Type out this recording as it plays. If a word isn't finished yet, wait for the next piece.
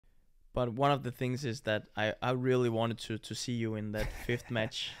But one of the things is that I really wanted to see you in that fifth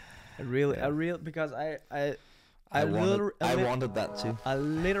match. Because I wanted that too. I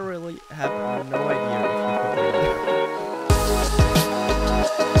literally have no idea if you could win.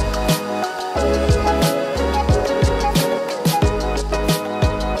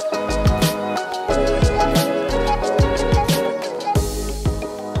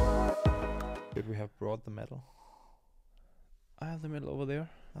 Should we have brought the medal? I have the medal over there.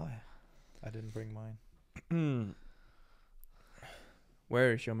 Oh yeah. I didn't bring mine.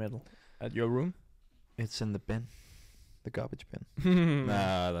 Where is your medal? At your room? It's in the bin. The garbage bin.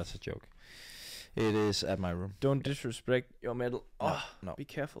 Nah, that's a joke. It is at my room. Don't disrespect your medal. No. Be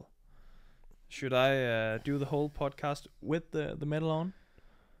careful. Should I do the whole podcast with the medal on?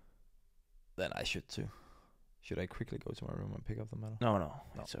 Then I should too. Should I quickly go to my room and pick up the medal? No.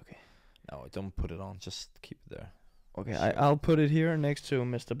 It's okay. No, don't put it on. Just keep it there. Okay, Sure. I'll put it here next to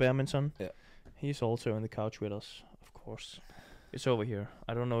Mr. Badminton. Yeah. He's also in the couch with us, of course. It's over here.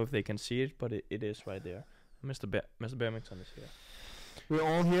 I don't know if they can see it, but it is right there. Mr. Badminton is here. We're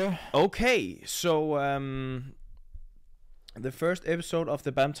all here. Okay, so the first episode of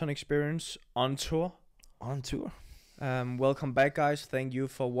the Badminton Experience on tour. On tour. Welcome back, guys. Thank you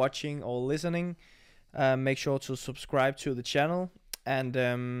for watching or listening. Make sure to subscribe to the channel.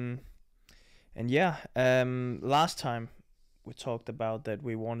 Last time we talked about that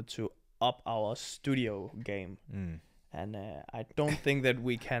we wanted to up our studio game. And I don't think that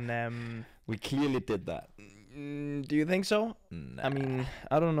we can... we clearly did that. Do you think so? Nah. I mean,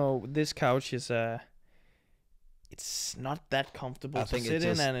 I don't know. This couch is... it's not that comfortable to sit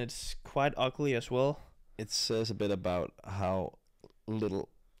in, and it's quite ugly as well. It says a bit about how little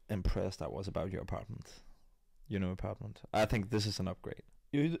impressed I was about your apartment. Your new apartment. I think this is an upgrade.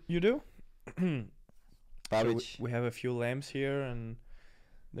 You do? So Babbage. we have a few lamps here, and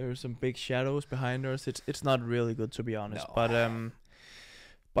there's some big shadows behind us. It's not really good, to be honest. No.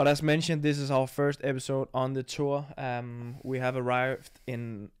 But as mentioned, this is our first episode on the tour. We have arrived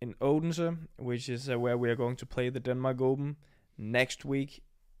in Odense, which is where we are going to play the Denmark Open next week.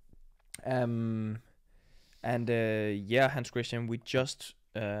 Hans-Kristian, we just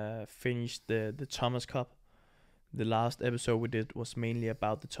finished the Thomas Cup. The last episode we did was mainly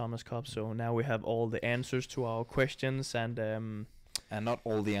about the Thomas Cup, so now we have all the answers to our questions, and not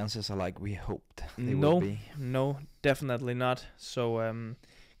all the answers are like we hoped they would be. No, definitely not. So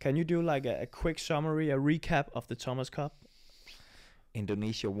can you do like a quick summary, a recap of the Thomas Cup?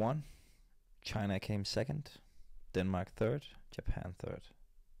 Indonesia won, China came second, Denmark third, Japan third.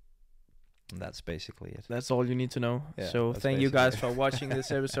 And that's basically it. That's all you need to know. Yeah, so thank you guys for watching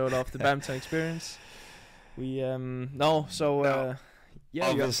this episode of the Badminton Experience. We obviously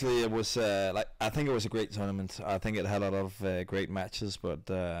it was I think it was a great tournament. I think it had a lot of great matches, but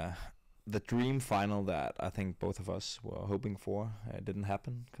the dream final that I think both of us were hoping for didn't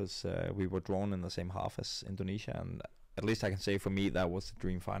happen, because we were drawn in the same half as Indonesia, and at least I can say for me that was the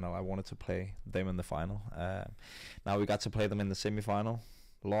dream final. I wanted to play them in the final. Now we got to play them in the semi-final.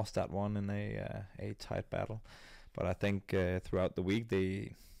 Lost that one in a tight battle, but I think throughout the week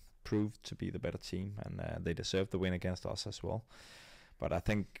they proved to be the better team, and they deserved the win against us as well. But I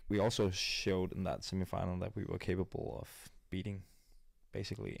think we also showed in that semi-final that we were capable of beating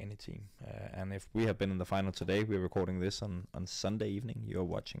basically any team. And if we have been in the final today, we're recording this on Sunday evening. You're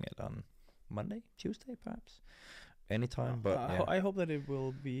watching it on Monday, Tuesday, perhaps, anytime. But I hope that it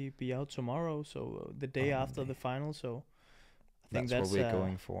will be out tomorrow, so the day after the final. So I think that's what we're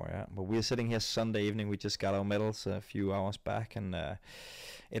going for. Yeah, but we're sitting here Sunday evening. We just got our medals a few hours back, and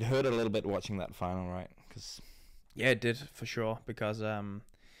it hurt a little bit watching that final, right? Yeah, it did for sure, because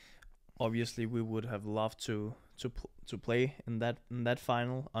obviously we would have loved to play in that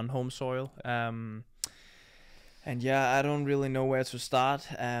final on home soil. And yeah, I don't really know where to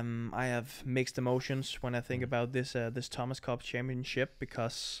start. I have mixed emotions when I think about this Thomas Cup championship,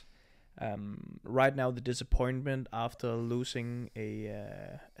 because right now the disappointment after losing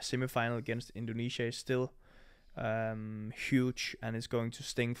a semi-final against Indonesia is still huge, and it's going to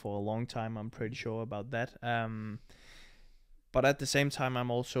sting for a long time. I'm pretty sure about that. But at the same time,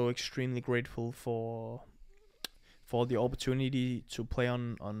 I'm also extremely grateful for the opportunity to play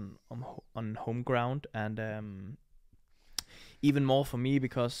on home ground, and even more for me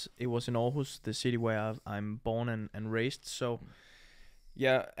because it was in Aarhus, the city where I'm born and raised. So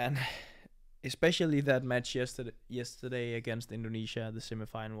yeah, and especially that match yesterday against Indonesia, the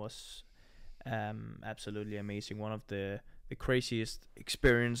semifinal was absolutely amazing. One of the craziest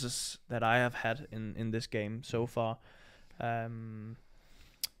experiences that I have had in this game so far.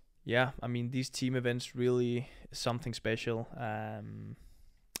 Yeah, I mean, these team events really is something special.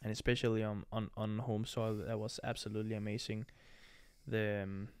 and especially on home soil, that was absolutely amazing.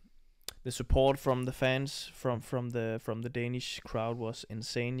 The support from the fans, from the Danish crowd, was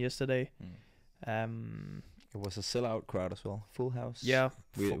insane yesterday. It was a sellout crowd as well, full house. Yeah,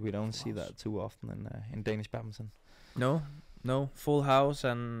 we don't see that too often in Danish badminton. No, full house,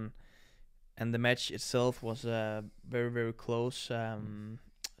 and the match itself was very, very close.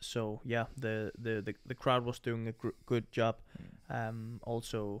 So yeah, the crowd was doing a good job.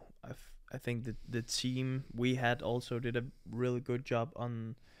 Also, I think that the team we had also did a really good job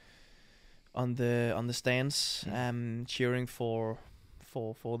on the stands, cheering for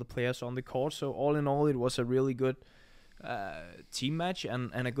the players on the court. So all in all, it was a really good team match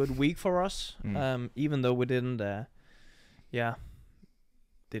and a good week for us. Even though we didn't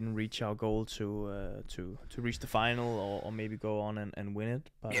reach our goal to reach the final or maybe go on and win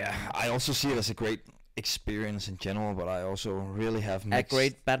it. But I also see it as a great experience in general, but I also really have a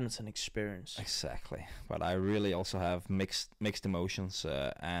great badminton experience. Exactly, but I really also have mixed emotions,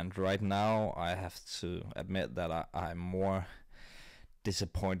 and right now I have to admit that I'm more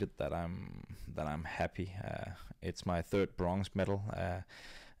disappointed that I'm happy. It's my third bronze medal,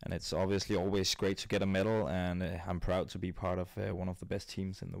 and it's obviously always great to get a medal, and I'm proud to be part of one of the best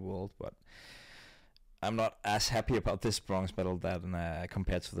teams in the world, but I'm not as happy about this bronze medal than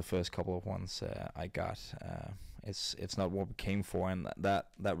compared to the first couple of ones I got. It's not what we came for, and that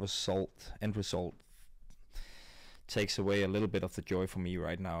end result takes away a little bit of the joy for me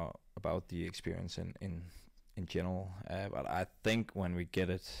right now about the experience in general. But I think when we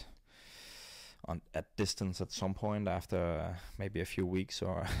get it at distance at some point after maybe a few weeks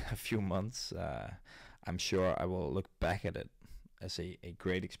or a few months, I'm sure I will look back at it as a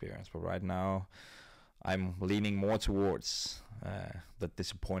great experience. But right now I'm leaning more towards the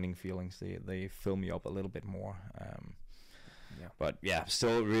disappointing feelings. They fill me up a little bit more. But yeah,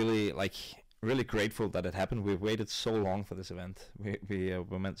 still really grateful that it happened. We've waited so long for this event. We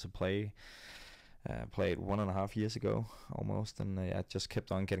were meant to play it 1.5 years ago almost, and it just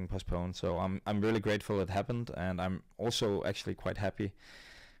kept on getting postponed. So I'm really grateful it happened, and I'm also actually quite happy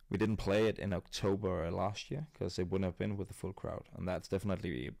we didn't play it in October last year, because it wouldn't have been with the full crowd, and that's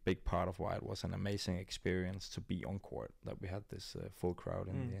definitely a big part of why it was an amazing experience to be on court, that we had this full crowd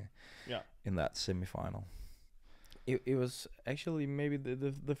in that semi-final. It was actually maybe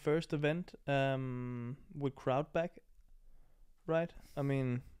the first event with crowd back, right? I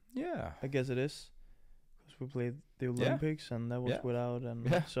mean, yeah, I guess it is, because we played the Olympics and that was without,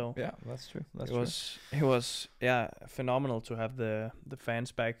 and so that's true. It was phenomenal to have the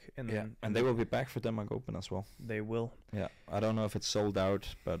fans back and they will be back for Denmark Open as well. They will. Yeah, I don't know if it's sold out,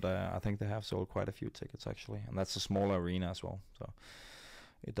 but I think they have sold quite a few tickets actually, and that's a smaller arena as well, so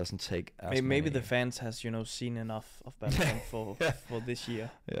it doesn't take as maybe the fans has seen enough of badminton for this year.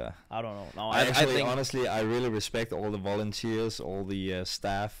 Yeah, I don't know. No, I think honestly I really respect all the volunteers, all the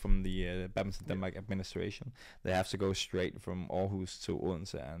staff from the Badminton Denmark administration. They have to go straight from Aarhus to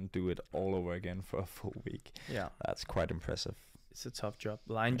Odense and do it all over again for a full week. Yeah, that's quite impressive. It's a tough job.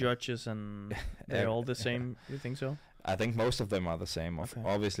 Line judges, and they're all the same. You think so? I think most of them are the same. Okay.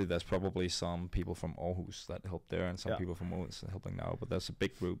 Obviously, there's probably some people from Aarhus that help there, and some people from Odense helping now. But there's a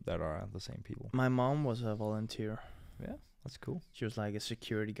big group that are the same people. My mom was a volunteer. Yeah, that's cool. She was like a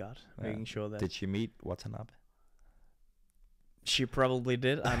security guard, making sure that. Did she meet Watanabe? She probably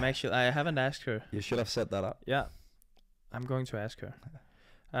did. I haven't asked her. You should have set that up. Yeah, I'm going to ask her.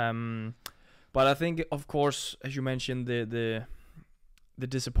 But I think, of course, as you mentioned, the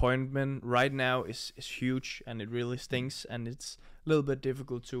disappointment right now is huge, and it really stinks, and it's a little bit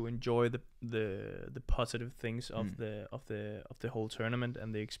difficult to enjoy the positive things of the whole tournament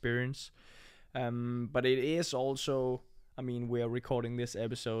and the experience. But it is also, I mean, we are recording this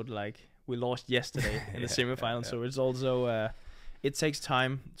episode like we lost yesterday in the semifinal, so it's also it takes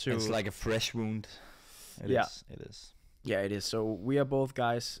time to. It's like a fresh wound. It is. Yeah, it is. So we are both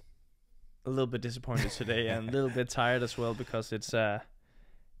guys a little bit disappointed today and a little bit tired as well, because it's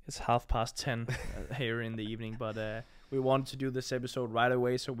 10:30 here in the evening, but we wanted to do this episode right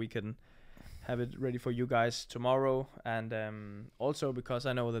away so we can have it ready for you guys tomorrow, and also because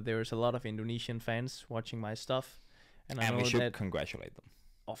I know that there is a lot of Indonesian fans watching my stuff, and I know we should that congratulate them.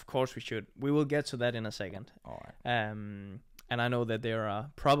 Of course we should. We will get to that in a second. All right. And I know that they are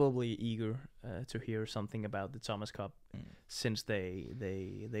probably eager to hear something about the Thomas Cup since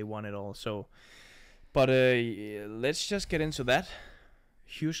they won it all. So, but let's just get into that.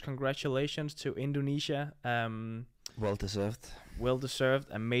 Huge congratulations to Indonesia. Well deserved.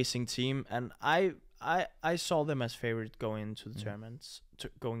 Amazing team, and I saw them as favorite going into the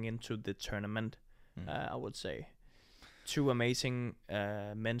tournament. I would say. two amazing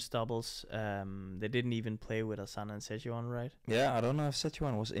men's doubles. They didn't even play with Asana and Sejuan, right? Yeah, I don't know if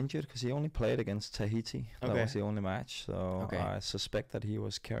Sejuan was injured because he only played against Tahiti. That was the only match, so I suspect that he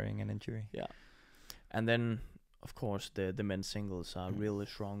was carrying an injury. Yeah, and then of course the men's singles are really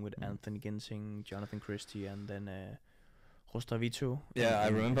strong with Anthony Ginsing, Jonathan Christie, and then Rostavito. Yeah, I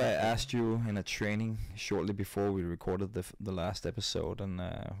remember I asked you in a training shortly before we recorded the last episode, and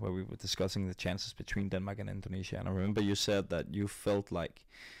where we were discussing the chances between Denmark and Indonesia. And I remember you said that you felt like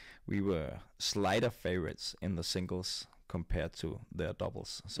we were slighter favorites in the singles compared to their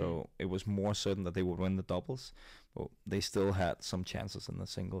doubles. So it was more certain that they would win the doubles, but they still had some chances in the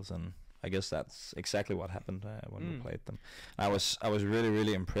singles. And I guess that's exactly what happened when we played them. I was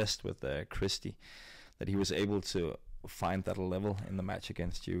really impressed with Christie, that he was able to find that level in the match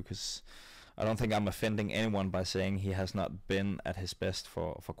against you, because I don't think I'm offending anyone by saying he has not been at his best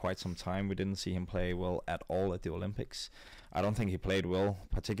for quite some time. We didn't see him play well at all at the Olympics. I don't think he played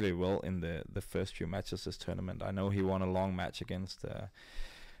particularly well in the first few matches this tournament. I know he won a long match against the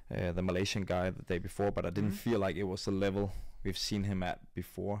Malaysian guy the day before, but I didn't feel like it was the level we've seen him at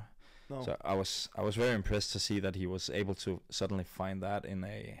before. No. So I was very impressed to see that he was able to suddenly find that in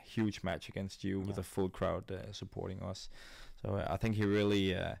a huge match against you with a full crowd supporting us. So I think he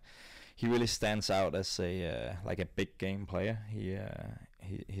really stands out as a like a big game player.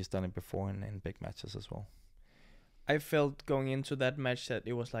 He's done it before in big matches as well. I felt going into that match that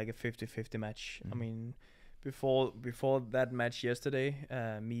it was like a 50-50 match. I mean, before that match yesterday,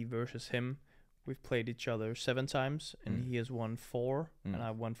 me versus him, we've played each other 7 times, and he has won 4, and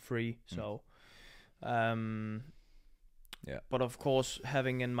I won 3. So, But of course,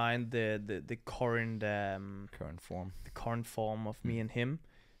 having in mind the current form of me and him,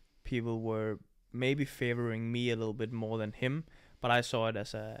 people were maybe favoring me a little bit more than him. But I saw it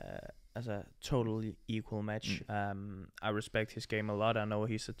as a totally equal match. I respect his game a lot. I know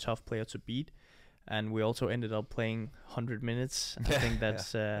he's a tough player to beat. And we also ended up playing 100 minutes. I think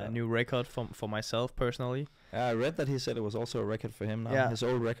that's a new record for myself personally. I read that he said it was also a record for him now. Yeah. His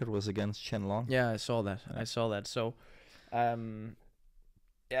old record was against Chen Long. Yeah, I saw that. So, but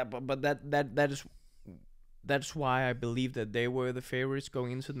that's why I believe that they were the favorites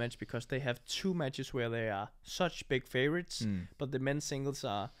going into the match, because they have 2 matches where they are such big favorites, but the men's singles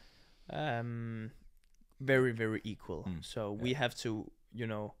are very, very equal. So we have to,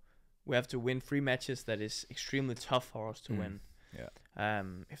 we have to win 3 matches that is extremely tough for us to win. Yeah.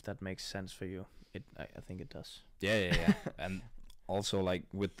 If that makes sense for you, I think it does. Yeah. And also, like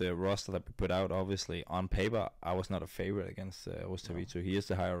with the roster that we put out, obviously on paper, I was not a favorite against Rostavito. No. He is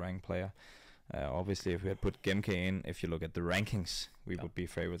the higher ranked player. Obviously, if we had put Gemke in, if you look at the rankings, we would be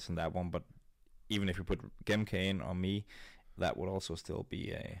favorites in that one. But even if we put Gemke in or me, that would also still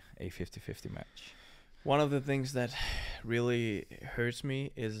be a 50-50 match. One of the things that really hurts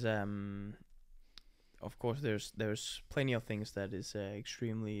me is, of course, there's plenty of things that is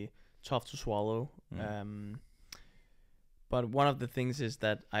extremely tough to swallow. But one of the things is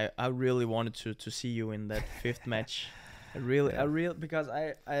that I really wanted to see you in that 5th match. Because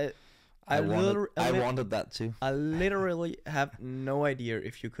I wanted that too. I literally have no idea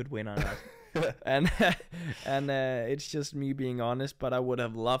if you could win or not. and it's just me being honest, but I would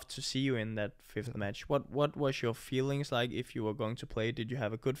have loved to see you in that 5th match. What was your feelings like if you were going to play? Did you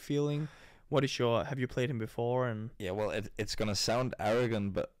have a good feeling? Have you played him before? And yeah, well, it's gonna sound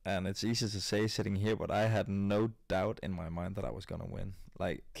arrogant, and it's easy to say sitting here, but I had no doubt in my mind that I was gonna win.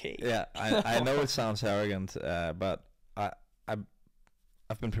 Like, yeah, I know it sounds arrogant, but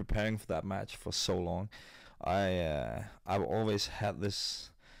I've been preparing for that match for so long. I've always had this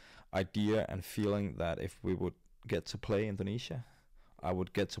idea and feeling that if we would get to play Indonesia, I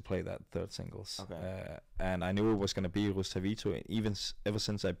would get to play that 3rd singles. Okay. And I knew it was going to be Rostavito, even ever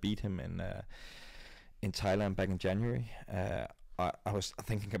since I beat him in Thailand back in January. I was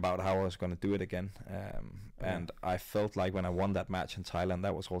thinking about how I was going to do it again. And I felt like when I won that match in Thailand,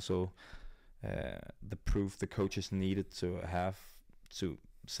 that was also the proof the coaches needed to have to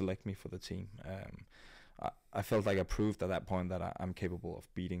select me for the team. I felt like I proved at that point that I'm capable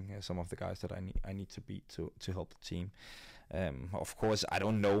of beating some of the guys that I need to beat to help the team. Of course, I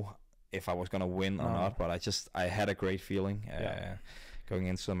don't know if I was gonna win or not, but I had a great feeling going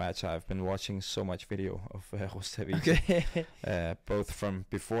into the match. I've been watching so much video of Rostavito, both from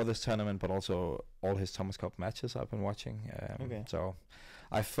before this tournament, but also all his Thomas Cup matches I've been watching. So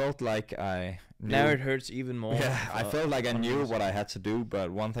I felt like I knew. Now it hurts even more. Yeah, I felt like I knew what I had to do, but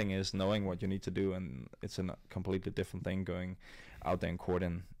one thing is knowing what you need to do, and it's a completely different thing going out there in court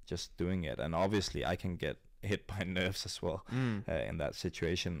and just doing it. And obviously I can get hit by nerves as well in that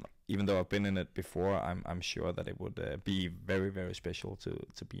situation, even though I've been in it before, I'm sure that it would be very, very special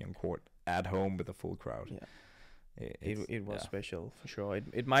to be on court at home with a full crowd. Yeah. It was special for sure.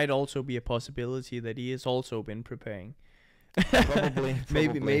 It might also be a possibility that he has also been preparing. Probably.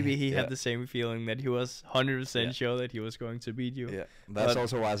 Maybe he had the same feeling that he was 100% sure that he was going to beat you. Yeah, that's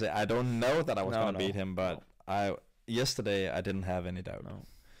also why I say I don't know that I was going to beat him, but yesterday I didn't have any doubt. No.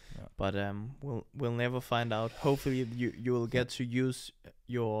 But we'll never find out. Hopefully you will get to use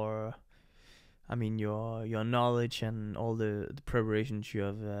your knowledge and all the preparations you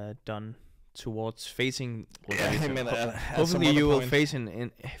have done towards facing. Hopefully you will face him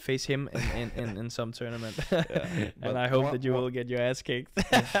in some tournament. And I hope that you will get your ass kicked.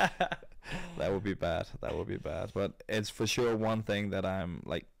 That would be bad. But it's for sure one thing that I'm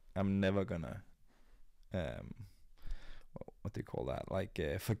never gonna what do you call that?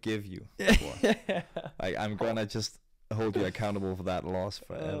 Forgive you for. I'm gonna just hold you accountable for that loss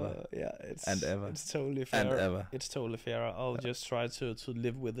forever. It's totally fair. And ever. It's totally fair. I'll just try to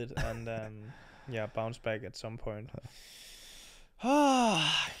live with it and bounce back at some point.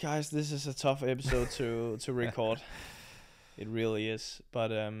 Guys, this is a tough episode to record. It really is.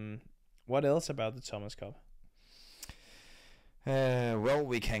 But what else about the Thomas Cup? Well,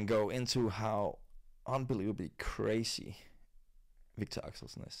 we can go into how unbelievably crazy Victor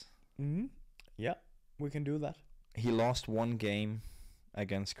Axelsen is. Mm-hmm. Yeah, we can do that. He lost one game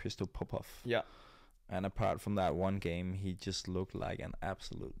against Christo Popov. Yeah. And apart from that one game, he just looked like an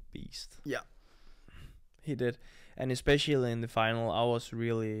absolute beast. Yeah. He did. And especially in the final, I was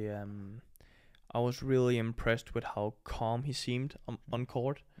really impressed with how calm he seemed on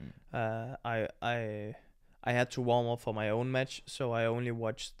court. I had to warm up for my own match, so I only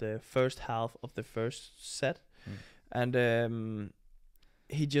watched the first half of the first set. And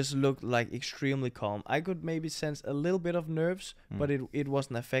he just looked like extremely calm. I could maybe sense a little bit of nerves, but it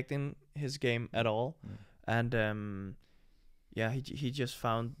wasn't affecting his game at all. And he just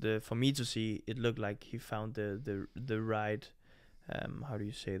found for me to see, it looked like he found the right how do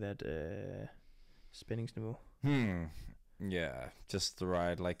you say that, spændingsniveau? Yeah, just the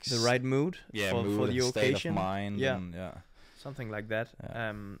right the right mood for the state occasion. Of mind. Yeah. Something like that.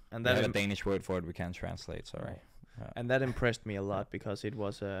 And that we have a Danish word for it we can't translate, sorry. And that impressed me a lot because it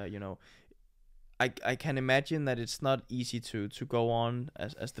was I can imagine that it's not easy to go on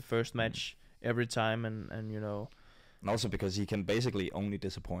as the first match every time and and also because he can basically only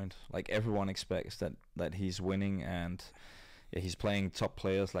disappoint. Like everyone expects that he's winning, and he's playing top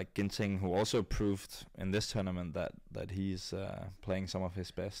players like Ginting, who also proved in this tournament that he's playing some of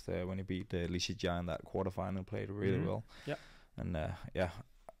his best when he beat Shi Yu Qi in that quarterfinal. Played really well. Yeah. And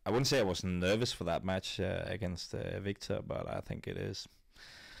I wouldn't say I was nervous for that match against Victor, but I think it is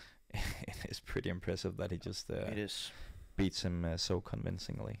pretty impressive that he just beats him so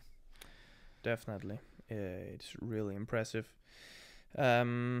convincingly. Definitely. It's really impressive.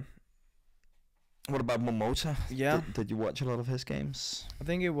 What about Momota? Yeah. Did you watch a lot of his games? I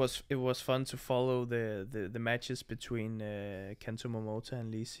think it was fun to follow the matches between Kento Momota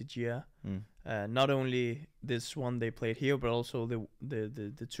and Shi Yu Qi. Not only this one they played here, but also the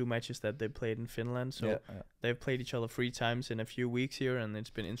two matches that they played in Finland. So they've played each other 3 times in a few weeks here, and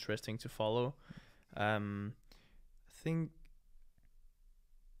it's been interesting to follow. I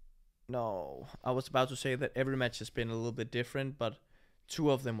was about to say that every match has been a little bit different, but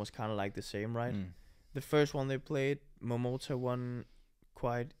 2 of them was kind of like the same, right? The first one they played, Momota won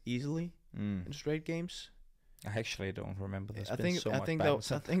quite easily in straight games. I actually don't remember this. I think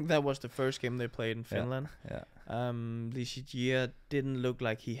that was the first game they played in Finland. Shi Yu Qi didn't look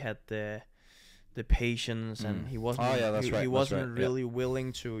like he had the patience, and he wasn't. He wasn't really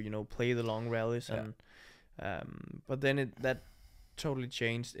willing to play the long rallies, and but then that totally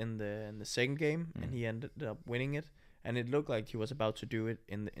changed in the second game, and he ended up winning it. And it looked like he was about to do it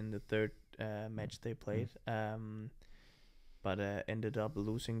in the third match they played, but ended up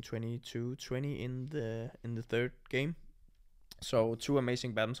losing 22-20 in the third game. So 2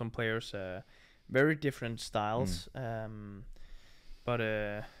 amazing badminton players, very different styles, but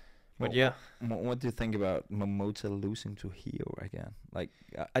yeah. What do you think about Momota losing to Hio again?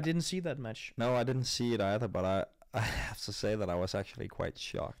 I didn't see that match. No, I didn't see it either, but I have to say that I was actually quite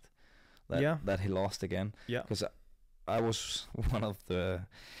shocked that he lost again. Yeah, because I was one of the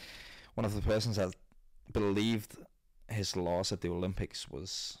persons that believed his loss at the Olympics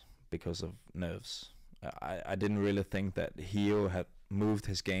was because of nerves. I didn't really think that Hio had moved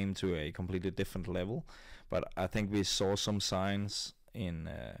his game to a completely different level, but I think we saw some signs in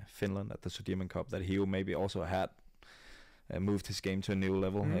Finland at the Sudirman Cup that Hio maybe also had moved his game to a new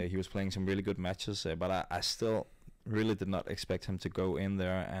level. He was playing some really good matches, but I still really did not expect him to go in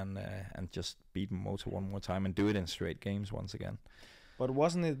there and just beat Momota one more time and do it in straight games once again. But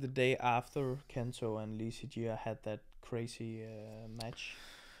wasn't it the day after Kento and Lee Sijia had that crazy match?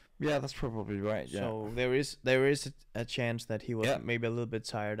 Yeah, that's probably right. Yeah. So there is a chance that he was maybe a little bit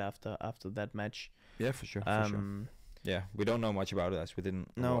tired after that match. Yeah, for sure. For sure. Yeah, we don't know much about it as we didn't.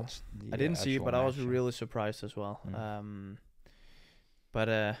 Watch the, I didn't see it, but I was match. really surprised as well.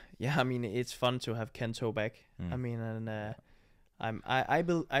 But yeah, I mean, it's fun to have Kento back. I mean, and I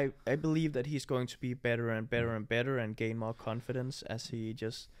believe that he's going to be better and better and better and gain more confidence as he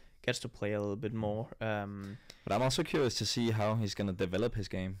just gets to play a little bit more. But I'm also curious to see how he's gonna develop his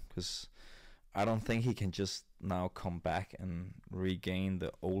game, because I don't think he can just now come back and regain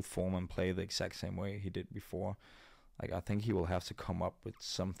the old form and play the exact same way he did before. Like, I think he will have to come up with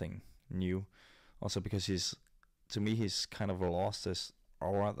something new. Also because he's kind of lost this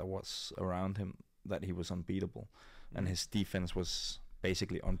aura that was around him, that he was unbeatable, and his defense was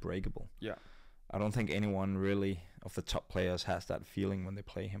basically unbreakable. Yeah. I don't think anyone really of the top players has that feeling when they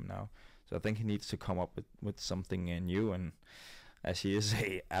play him now. So I think he needs to come up with something new, and as he is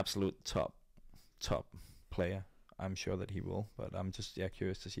a absolute top player, I'm sure that he will. But I'm just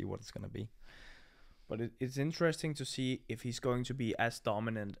curious to see what it's going to be. But it's interesting to see if he's going to be as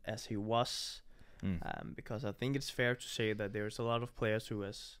dominant as he was, because I think it's fair to say that there's a lot of players who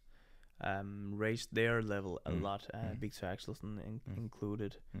has raised their level a lot. Victor Axelsen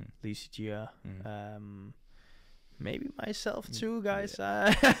included, Lee Sijia, maybe myself too, guys.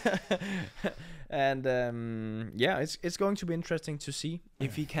 And it's going to be interesting to see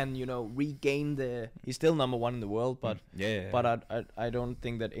if he can, regain he's still number one in the world, but I don't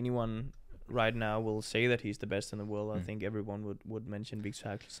think that anyone right now will say that he's the best in the world. I think everyone would mention Victor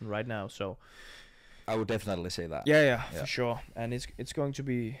Axelsen right now. So I would definitely say that. Yeah, for sure. And it's going to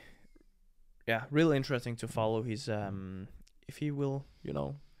be really interesting to follow his if he will,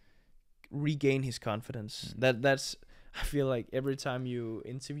 regain his confidence. That's I feel like every time you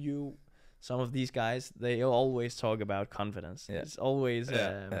interview some of these guys, they always talk about confidence. It's always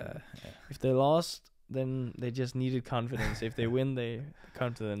if they lost, then they just needed confidence. If they win, the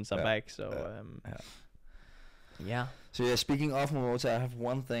confidence are back. So So speaking of Momota, I have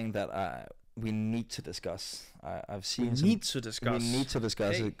one thing that we need to discuss. I've seen We need to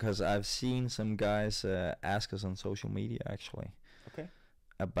discuss it because I've seen some guys ask us on social media actually. Okay.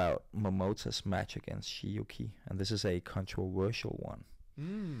 About Momota's match against Shi Yu Qi, and this is a controversial one.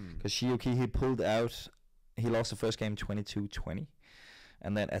 Because Shi Yu Qi, he pulled out. He lost the first game 22-20.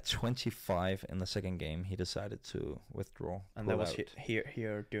 And then at 25 in the second game, he decided to withdraw. And that was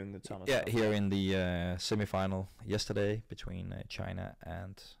here during the Thomas. Yeah, here in the semi-final yesterday between China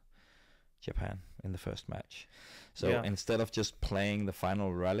and Japan in the first match. So instead of just playing the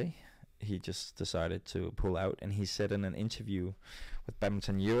final rally, he just decided to pull out. And he said in an interview with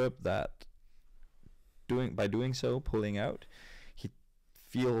Badminton Europe that by doing so, pulling out, he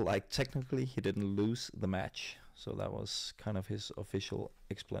feel like technically he didn't lose the match. So that was kind of his official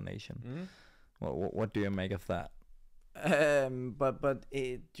explanation. What do you make of that? But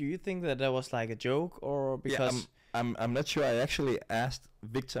do you think that was like a joke, or because I'm not sure. I actually asked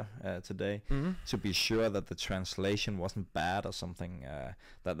Victor today to be sure that the translation wasn't bad or something.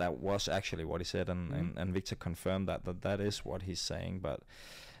 That was actually what he said, and Victor confirmed that is what he's saying. But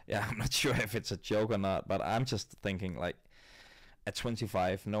yeah, I'm not sure if it's a joke or not. But I'm just thinking, like, at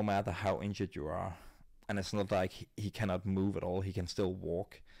 25, no matter how injured you are, and it's not like he cannot move at all, he can still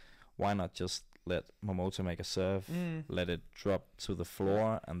walk. Why not just let Momota make a serve, let it drop to the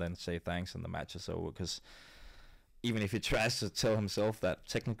floor, and then say thanks and the match is over? Because even if he tries to tell himself that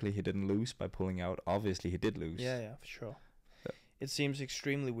technically he didn't lose by pulling out, obviously he did lose. Yeah, for sure. Yeah. It seems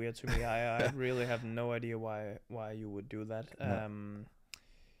extremely weird to me. I really have no idea why you would do that. No.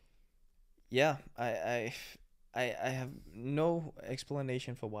 I have no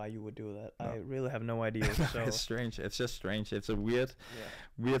explanation for why you would do that. No. I really have no idea. So it's strange. It's just strange. It's a weird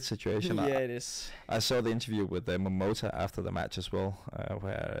situation. Yeah, it is. I saw the interview with Momota after the match as well,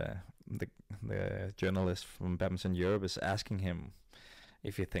 where the journalist from Badminton Europe is asking him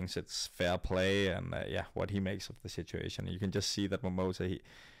if he thinks it's fair play and what he makes of the situation. You can just see that Momota,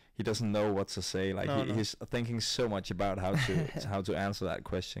 he doesn't know what to say. Like he's thinking so much about how to answer that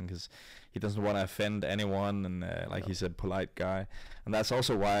question, because he doesn't want to offend anyone, and he's a polite guy. And that's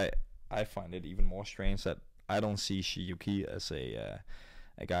also why I find it even more strange that I don't see Shi Yu Qi as a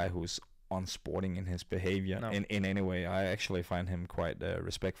guy who's unsporting in his behavior in any way. I actually find him quite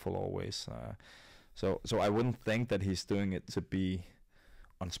respectful always. So I wouldn't think that he's doing it to be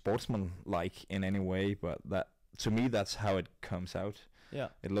unsportsmanlike in any way, but that to me that's how it comes out. Yeah.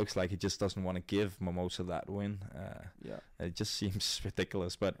 It looks like he just doesn't want to give Momota that win. It just seems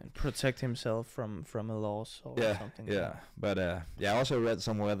ridiculous, but and protect himself from a loss or something. Yeah, but I also read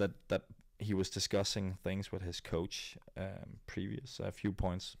somewhere that he was discussing things with his coach previous a few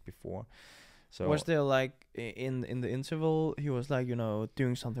points before. So was there like in the interval he was like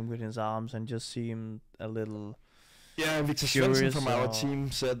doing something with his arms and just seemed a little. Yeah, Victor Svensson from our team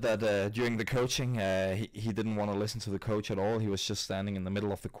said that during the coaching, he didn't want to listen to the coach at all. He was just standing in the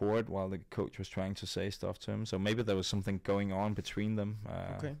middle of the court while the coach was trying to say stuff to him. So maybe there was something going on between them.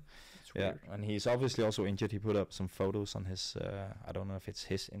 Okay. Yeah, and he's obviously also injured. He put up some photos on his, I don't know if it's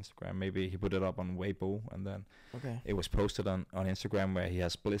his Instagram. Maybe he put it up on Weibo, and then it was posted on Instagram where he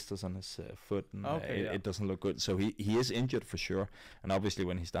has blisters on his foot, and it doesn't look good. So he is injured for sure. And obviously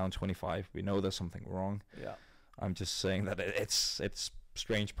when he's down 25, we know there's something wrong. Yeah. I'm just saying that it's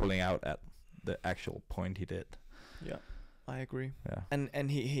strange pulling out at the actual point he did. Yeah, I agree. Yeah.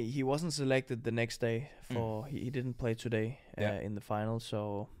 And he wasn't selected the next day for he didn't play today in the final,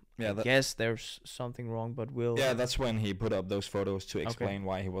 so I guess there's something wrong, but we'll. Yeah, that's when he put up those photos to explain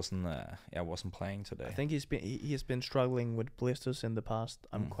why he wasn't playing today. I think he has been struggling with blisters in the past.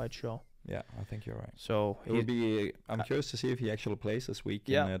 I'm quite sure. Yeah, I think you're right. So it would be. I'm curious to see if he actually plays this week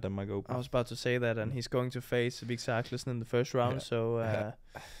in Denmark Open. I was about to say that, and he's going to face Victor Kristian in the first round. So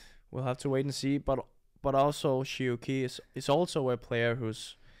we'll have to wait and see. But also Shi Yu Qi is also a player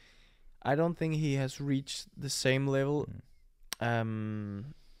who's. I don't think he has reached the same level,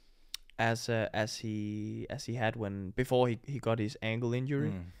 as he had before he got his ankle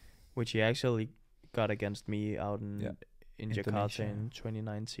injury, which he actually got against me out in Jakarta in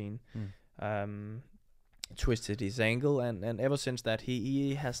 2019. Twisted his ankle, and ever since that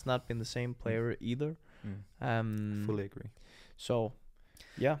he has not been the same player either. Fully agree. So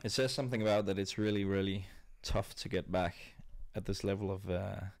yeah, it says something about that it's really, really tough to get back at this level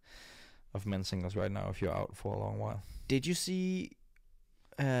of men's singles right now if you're out for a long while. Did you see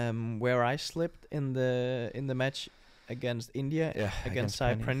where I slipped in the match against India? Yeah, against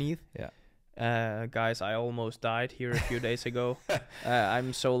Sai Praneeth. Yeah. Guys, I almost died here a few days ago.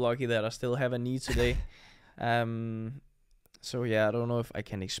 I'm so lucky that I still have a knee today. So yeah, I don't know if I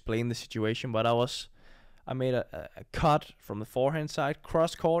can explain the situation, but I made a cut from the forehand side,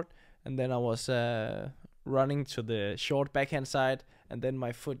 cross court, and then I was running to the short backhand side, and then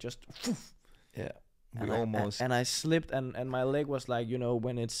my foot just. Yeah. And I slipped, and my leg was like,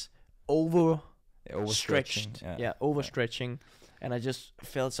 when it's overstretched. Overstretching. And I just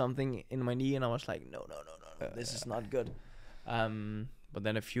felt something in my knee, and I was like, no, this is not good. But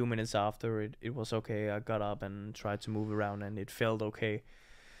then a few minutes after, it was okay. I got up and tried to move around, and it felt okay.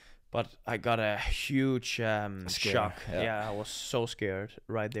 But I got a huge shock. Yeah, I was so scared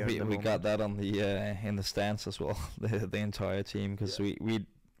right there. We got that on the in the stands as well, the entire team, because we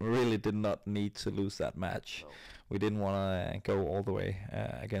really did not need to lose that match. No. We didn't want to go all the way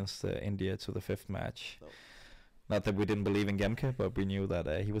against India to the fifth match. No. Not that we didn't believe in Gemke, but we knew that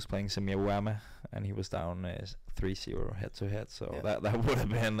he was playing Samir Wame, and he was down 3-0 head-to-head. So that would have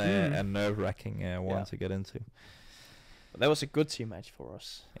been a nerve-wracking one to get into. But that was a good team match for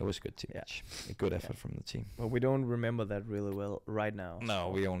us. It was a good team match. A good effort from the team. But we don't remember that really well right now. No,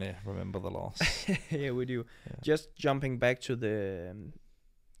 we only remember the loss. Yeah, we do. Yeah. Just jumping back to the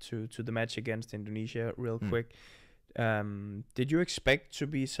to the match against Indonesia real quick. Did you expect to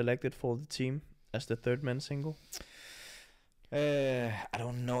be selected for the team as the third men's single? I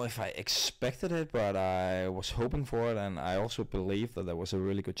don't know if I expected it, but I was hoping for it, and I also believe that there was a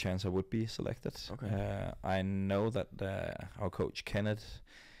really good chance I would be selected. Okay. I know that our coach Kenneth,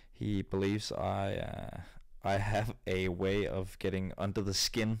 he believes I have a way of getting under the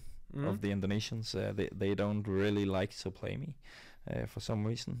skin of the Indonesians. They don't really like to play me. For some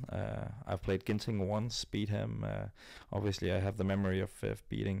reason, I've played Ginting once, beat him. Obviously, I have the memory of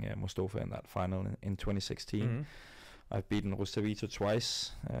beating Mustafa in that final in 2016. I've beaten Rustavito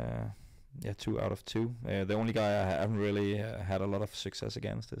twice. 2 out of 2. The only guy I haven't really had a lot of success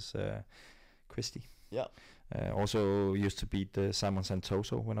against is Christie. Yeah. Also used to beat Simon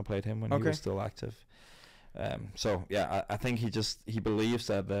Santoso when I played him when he was still active. I think he believes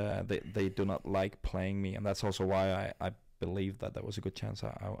that they do not like playing me, and that's also why I believe that there was a good chance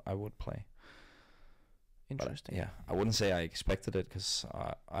I would play. Interesting. But, I wouldn't say I expected it, because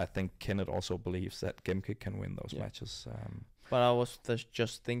I think Kenneth also believes that Gemke can win those matches. But I was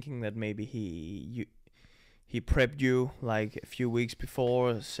just thinking that maybe he prepped you like a few weeks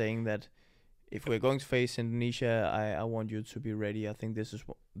before, saying that if we're going to face Indonesia, I want you to be ready. I think this is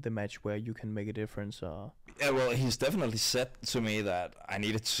the match where you can make a difference. Yeah, well, he's definitely said to me that I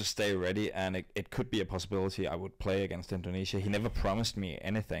needed to stay ready, and it could be a possibility I would play against Indonesia. He never promised me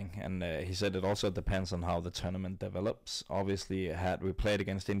anything, and he said it also depends on how the tournament develops. Obviously, had we played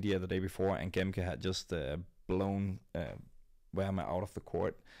against India the day before, and Gemke had just blown Werma out of the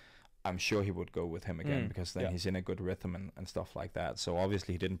court, I'm sure he would go with him again, because then he's in a good rhythm and stuff like that. So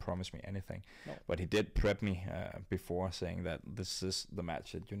obviously he didn't promise me anything, but he did prep me before, saying that this is the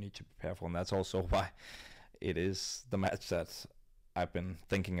match that you need to prepare for, and that's also why it is the match that I've been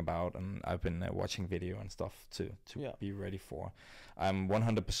thinking about, and I've been watching video and stuff to be ready for. I'm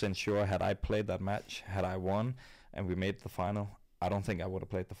 100% sure, had I played that match, had I won and we made the final, I don't think I would have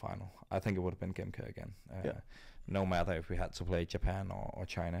played the final. I think it would have been Gemke again. No matter if we had to play Japan or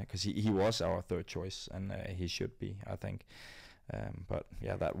China, because he was our third choice, and he should be, I think. But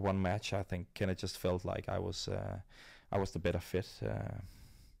yeah, that one match, I think Kenneth just felt like I was the better fit.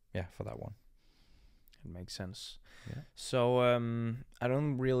 For that one. It makes sense. Yeah. So I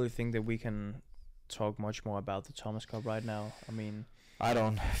don't really think that we can talk much more about the Thomas Cup right now. I mean, I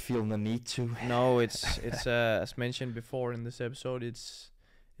don't feel the need to. No, it's as mentioned before in this episode, it's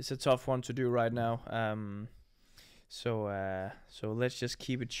a tough one to do right now. So let's just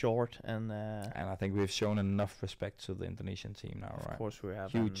keep it short, and I think we've shown enough respect to the Indonesian team now, right? Of course we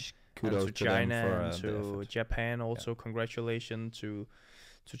have. Huge kudos to to China them for and the to effort. Japan also. Congratulations to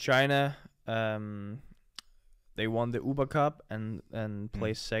China. They won the Uber Cup and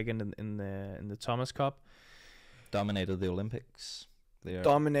placed second in the Thomas Cup. Dominated the Olympics. They're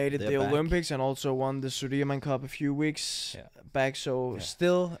The back. Olympics and also won the Sudirman Cup a few weeks back. So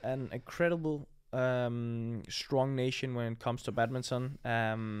still an incredible strong nation when it comes to badminton.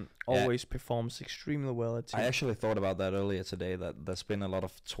 Always performs extremely well at team. I actually thought about that earlier today, that there's been a lot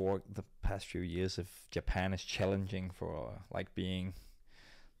of talk the past few years if Japan is challenging for being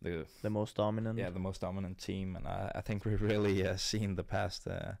the most dominant. Yeah, the most dominant team, and I think we've really seen the past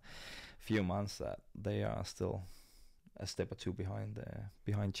few months that they are still a step or two behind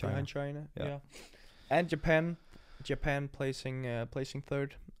China. Behind China, yeah. And Japan placing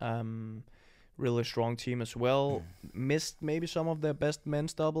third. Really strong team as well. Missed maybe some of their best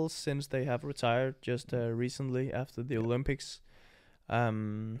men's doubles since they have retired just recently after the Olympics.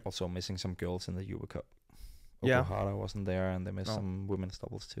 Also missing some girls in the Uber Cup. Yeah. Okuhara wasn't there, and they missed some women's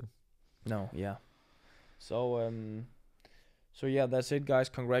doubles too. No, yeah. So yeah, that's it, guys.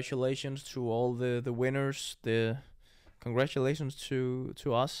 Congratulations to all the winners. Congratulations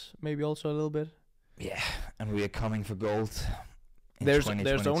to us, maybe also a little bit. Yeah, and we are coming for gold. There's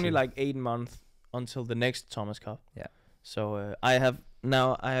only like 8 months until the next Thomas Cup. Yeah. So I have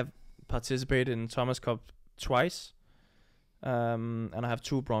participated in Thomas Cup twice, and I have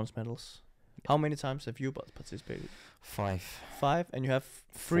 2 bronze medals. How many times have you participated? 5. 5, and you have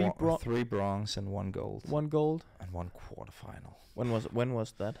 3 bronze and 1 gold. 1 gold and 1 quarterfinal. When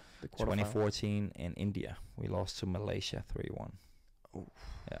was that? The quarterfinal. 2014 in India. We lost to Malaysia 3-1. Oof.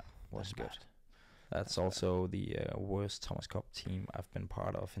 Yeah, was good. Bad. That's also the worst Thomas Cup team I've been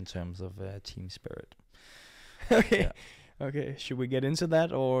part of in terms of team spirit. Okay. Yeah. Okay. Should we get into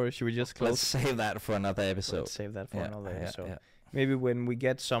that, or should we just close? Let's save that for another episode. Let's save that for another episode. Yeah. Maybe when we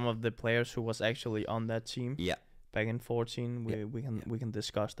get some of the players who was actually on that team. Yeah. Back in 14, we can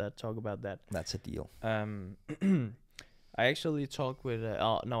discuss that, talk about that. That's a deal. I actually talked with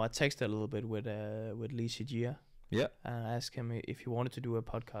I texted a little bit with Li Shijia. Yeah. And I asked him if he wanted to do a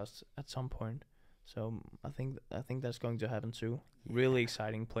podcast at some point. So I think that's going to happen too. Really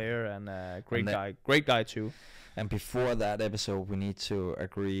exciting player and great guy too. And before that episode, we need to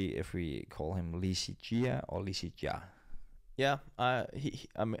agree if we call him Li Shijia or Li Shijia. Yeah,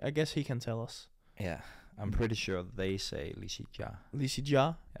 I guess he can tell us. Yeah, I'm pretty sure they say Li Shijia. Li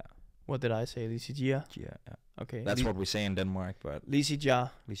Shijia? Yeah. What did I say? Li Shijia? Yeah. Okay. That's what we say in Denmark, but Li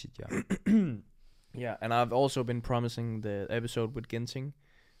Shijia. Li Shijia. Yeah, and I've also been promising the episode with Ginting.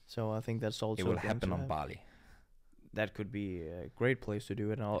 So I think that's also. It will happen on Bali. That could be a great place to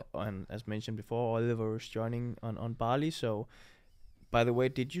do it. And as mentioned before, Oliver is joining on Bali. So, by the way,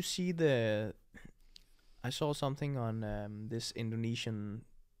 did you see I saw something on this Indonesian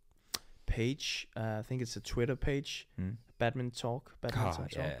page. I think it's a Twitter page. Badminton Talk. Badminton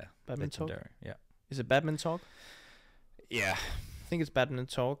Talk. Yeah. Badminton Talk. Yeah. Is it Badminton Talk? Yeah. I think it's Badminton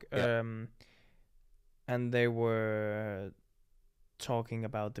Talk. Yeah. And they were talking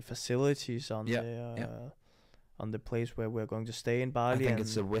about the facilities on the place where we're going to stay in Bali. I think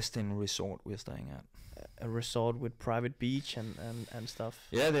it's a Western resort we're staying at. A resort with private beach and stuff.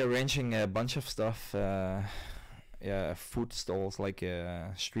 Yeah, they're arranging a bunch of stuff. food stalls like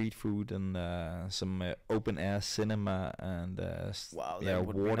street food and some open air cinema and Wow, that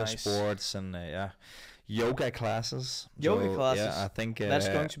would be water nice. sports and yoga classes. Yoga classes. Yeah, I think That's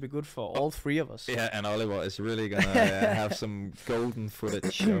going to be good for all three of us. Yeah, and Oliver is really gonna have some golden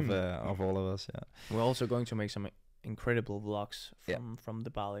footage of all of us. Yeah, We're also going to make some incredible vlogs from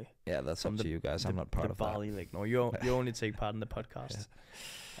the Bali. Yeah, that's up to you guys. I'm not part of Bali that. Lake. No, you only take part in the podcast.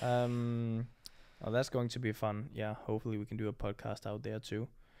 Oh, that's going to be fun. Yeah, hopefully we can do a podcast out there too.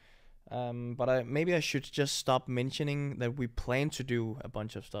 But maybe I should just stop mentioning that we plan to do a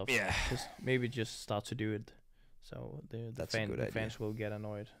bunch of stuff. Yeah. Maybe just start to do it, so the fans will get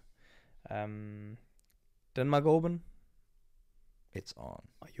annoyed. Denmark Open. It's on.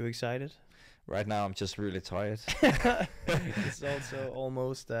 Are you excited? Right now, I'm just really tired. It's also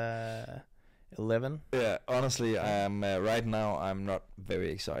almost 11. Yeah, honestly, I'm right now. I'm not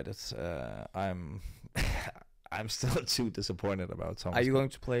very excited. I'm still too disappointed about Thomas. Are you going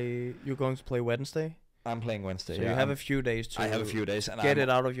to play? You're going to play Wednesday. I'm playing Wednesday. So you have a few days to. I have a few days and get it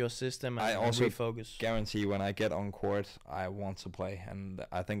out of your system and I also refocus. Guarantee when I get on court, I want to play, and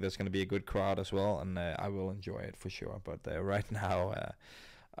I think there's going to be a good crowd as well, and I will enjoy it for sure. But right now,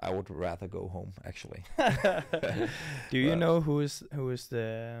 I would rather go home. Actually. Do you know who is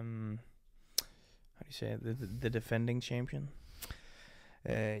the how do you say it? The defending champion?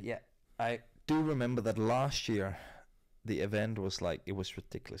 Yeah, I do remember that last year the event was like, it was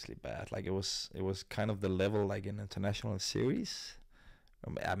ridiculously bad. Like it was kind of the level like in international series,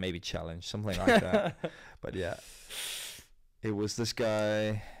 or maybe challenge, something like that. But yeah, it was this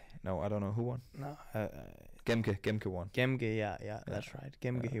guy. No, I don't know who won. No, Gemke won. Gemke, yeah, that's right.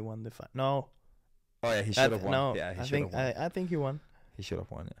 Gemke, he won the fight. No. Oh yeah, he should have won. No, yeah, I think he won. He should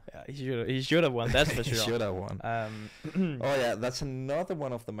have won. Yeah, he should have won. That's for sure. He should have won. Oh yeah, that's another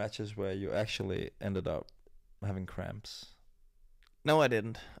one of the matches where you actually ended up having cramps. No, I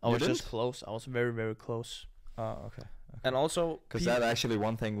didn't. I You was didn't? just close. I was very, very close. Oh, okay. And also, Because that's actually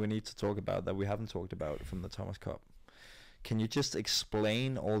one thing we need to talk about that we haven't talked about from the Thomas Cup. Can you just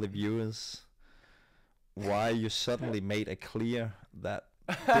explain all the viewers why you suddenly made a clear that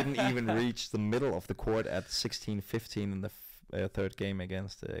didn't even reach the middle of the court at 16-15 in the third game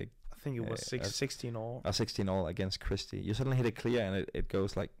against I think it was 16 all. 16 all against Christie. You suddenly hit a clear and it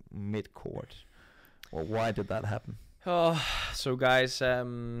goes like mid court. Well, why did that happen? Oh, so guys,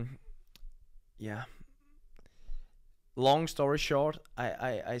 yeah. Long story short,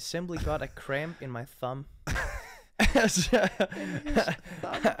 I simply got a cramp in my thumb.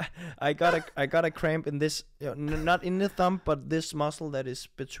 I got a cramp in this, not in the thumb, but this muscle that is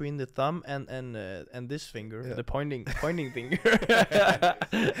between the thumb and this finger, the pointing finger,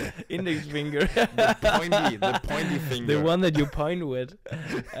 index finger, the pointy finger, the one that you point with.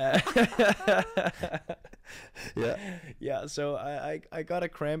 Yeah. So I got a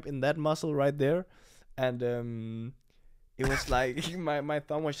cramp in that muscle right there, and it was like my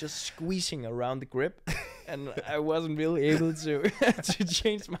thumb was just squeezing around the grip, and I wasn't really able to to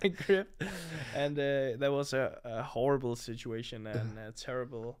change my grip, and that was a horrible situation and a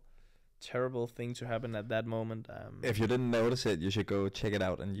terrible thing to happen at that moment. If you didn't notice it, you should go check it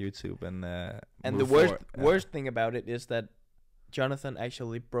out on YouTube and the worst thing about it is that Jonathan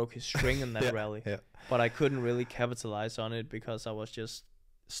actually broke his string in that rally, but I couldn't really capitalize on it because I was just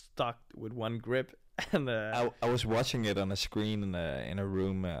stuck with one grip. And I was watching it on a screen in a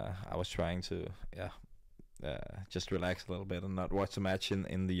room. I was trying to just relax a little bit and not watch the match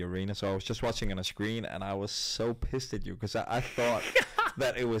in the arena. So I was just watching on a screen, and I was so pissed at you because I thought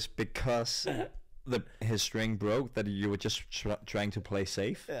that it was because his string broke that you were just trying to play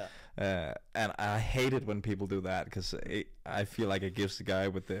safe. And I hate it when people do that because I feel like it gives the guy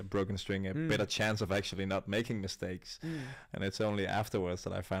with the broken string a better chance of actually not making mistakes. And it's only afterwards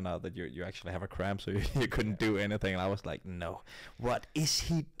that I found out that you actually have a cramp, so you couldn't do anything. And I was like, no, what is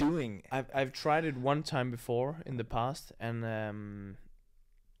he doing? I've tried it one time before in the past, and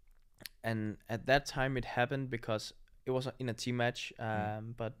at that time it happened because it was in a team match.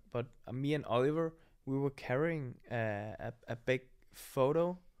 But me and Oliver, we were carrying a big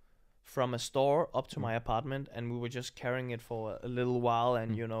photo from a store up to my apartment, and we were just carrying it for a little while,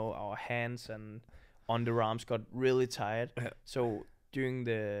 and our hands and underarms got really tired. So during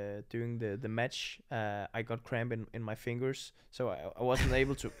the match, I got cramp in my fingers, so I wasn't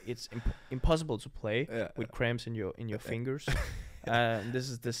able to. It's impossible to play with cramps in your fingers. This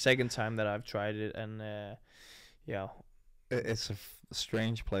is the second time that I've tried it, and it's a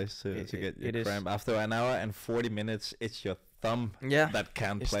strange place to get your cramp. After an hour and 40 minutes, it's your thumb that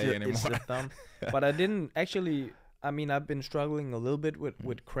can't play anymore. It's the thumb. But I didn't actually. I mean, I've been struggling a little bit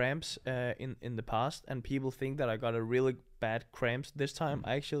with cramps in the past, and people think that I got a really bad cramps this time.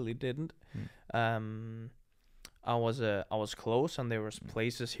 I actually didn't. I was close, and there was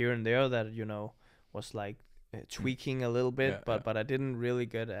places here and there that was like tweaking a little bit, but I didn't really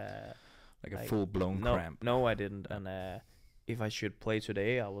get like a full blown cramp. No, I didn't. And if I should play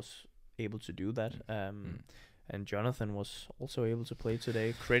today, I was able to do that. And Jonathan was also able to play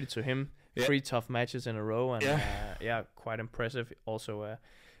today. Credit to him. 3 tough matches in a row, and quite impressive. Also a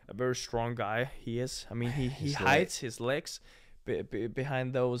very strong guy. He is. I mean, he hides his legs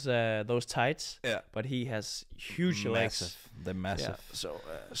behind those tights. Yeah. But he has huge legs. They're massive. Yeah. So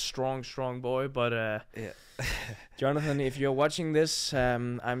strong boy. But Jonathan, if you're watching this,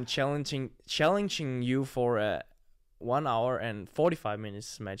 I'm challenging you for a 1 hour and 45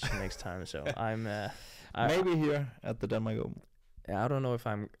 minutes match next time. So I'm maybe here at the Denmark Open. I don't know if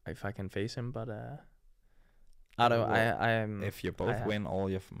I can face him, but I don't. I am. If you both win all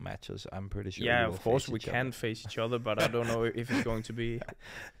your matches, I'm pretty sure. Yeah, of course we can face each other, but I don't know if it's going to be,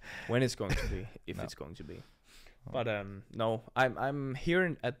 when it's going to be, it's going to be. But no, I'm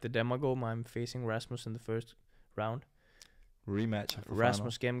here at the Denmark Open. I'm facing Rasmus in the first round. Rematch of the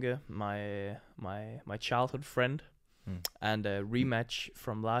Rasmus Gemke, my childhood friend. And a rematch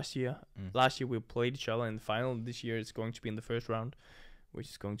from last year. Last year we played each other in the final. This year it's going to be in the first round, which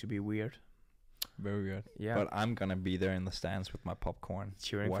is going to be weird. Very weird. Yeah. But I'm gonna be there in the stands with my popcorn,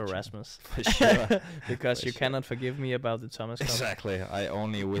 cheering for Rasmus. For sure. Because you cannot forgive me about the Thomas Cup. Exactly. I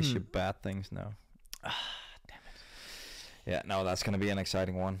only wish you bad things now. Damn it. Yeah, no, that's gonna be an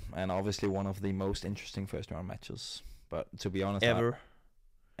exciting one, and obviously one of the most interesting first round matches. But to be honest,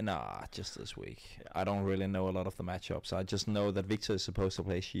 nah, just this week. Yeah. I don't really know a lot of the matchups. I just know that Victor is supposed to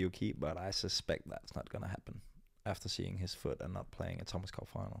play Shi Yu Qi, but I suspect that's not going to happen after seeing his foot and not playing a Thomas Cup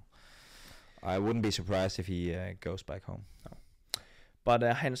final. I wouldn't be surprised if he goes back home. No. But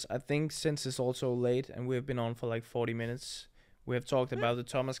Hans, I think since it's also late and we've been on for like 40 minutes, we have talked about the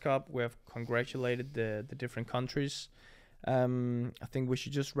Thomas Cup. We have congratulated the different countries. I think we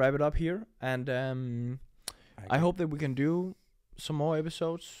should just wrap it up here. And I hope that we can do some more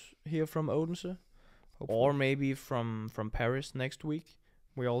episodes here from Odense, or maybe from Paris next week.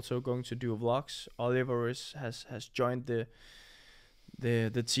 We're also going to do vlogs. Oliver has joined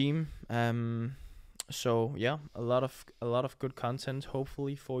the team. So yeah, a lot of good content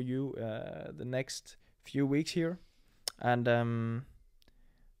hopefully for you the next few weeks here. And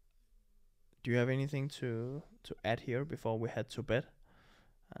do you have anything to add here before we head to bed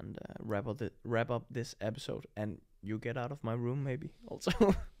and wrap up this episode and you get out of my room maybe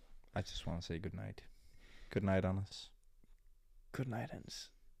also? I just want to say good night. Good night, Anders. Good night, Hans.